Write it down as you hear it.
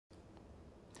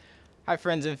Hi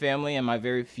friends and family and my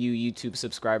very few YouTube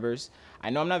subscribers. I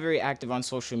know I'm not very active on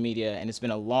social media and it's been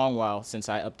a long while since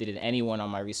I updated anyone on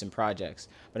my recent projects,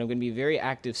 but I'm going to be very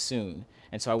active soon,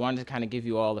 and so I wanted to kind of give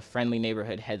you all a friendly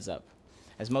neighborhood heads up.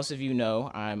 As most of you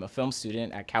know, I'm a film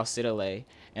student at Cal State LA,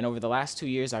 and over the last 2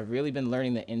 years I've really been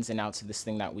learning the ins and outs of this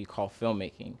thing that we call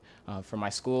filmmaking. From my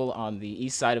school on the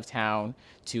east side of town,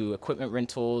 to equipment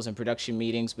rentals and production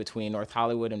meetings between North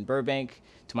Hollywood and Burbank,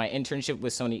 to my internship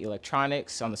with Sony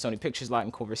Electronics on the Sony Pictures lot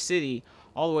in Culver City,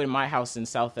 all the way to my house in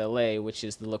South LA, which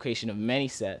is the location of many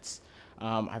sets.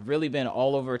 I've really been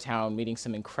all over town meeting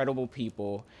some incredible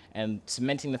people and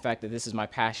cementing the fact that this is my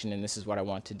passion and this is what I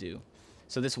want to do.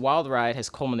 So this wild ride has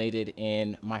culminated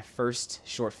in my first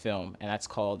short film, and that's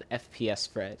called F.P.S.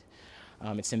 Fred.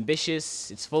 It's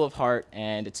ambitious, it's full of heart,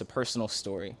 and it's a personal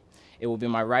story. It will be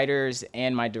my writer's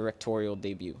and my directorial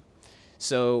debut.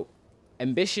 So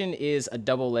ambition is a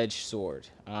double-edged sword,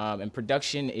 and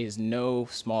production is no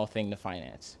small thing to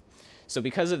finance. So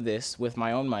because of this, with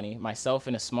my own money, myself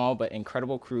and a small but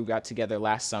incredible crew got together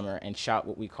last summer and shot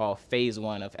what we call Phase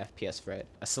 1 of F.P.S. Fred.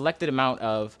 A selected amount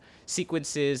of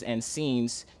sequences and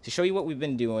scenes to show you what we've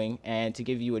been doing and to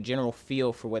give you a general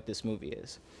feel for what this movie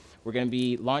is. We're going to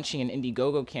be launching an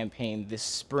Indiegogo campaign this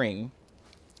spring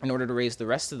in order to raise the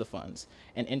rest of the funds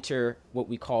and enter what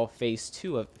we call Phase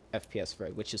 2 of F.P.S.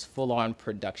 Fred, which is full-on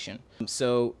production.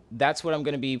 So that's what I'm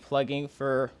going to be plugging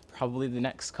for probably the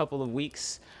next couple of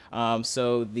weeks.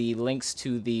 So the links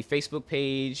to the Facebook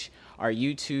page, our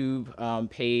YouTube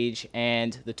page,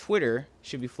 and the Twitter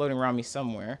should be floating around me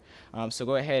somewhere. So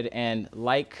go ahead and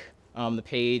like the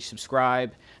page,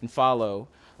 subscribe, and follow.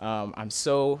 I'm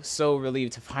so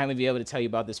relieved to finally be able to tell you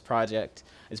about this project.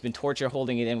 It's been torture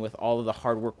holding it in with all of the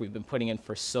hard work we've been putting in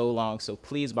for so long. So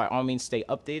please, by all means, stay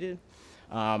updated.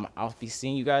 I'll be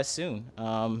seeing you guys soon.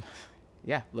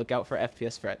 Yeah, look out for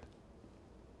F.P.S. Fred.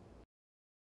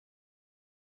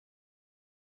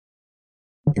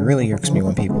 It really irks me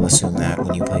when people assume that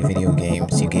when you play video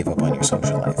games, you gave up on your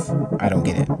social life. I don't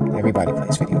get it. Everybody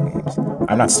plays video games.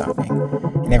 I'm not stopping.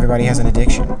 And everybody has an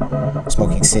addiction.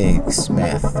 Smoking cigs,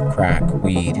 meth, crack,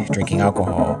 weed, drinking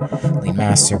alcohol,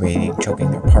 masturbating,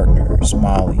 choking their partners,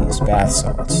 mollies, bath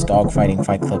salts, dogfighting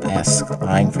Fight Club-esque,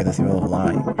 lying for the thrill of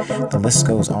lying. The list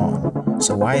goes on.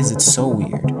 So why is it so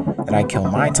weird that I kill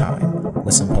my time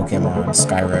with some Pokemon,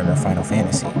 Skyrim, or Final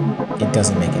Fantasy? It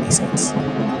doesn't make any sense.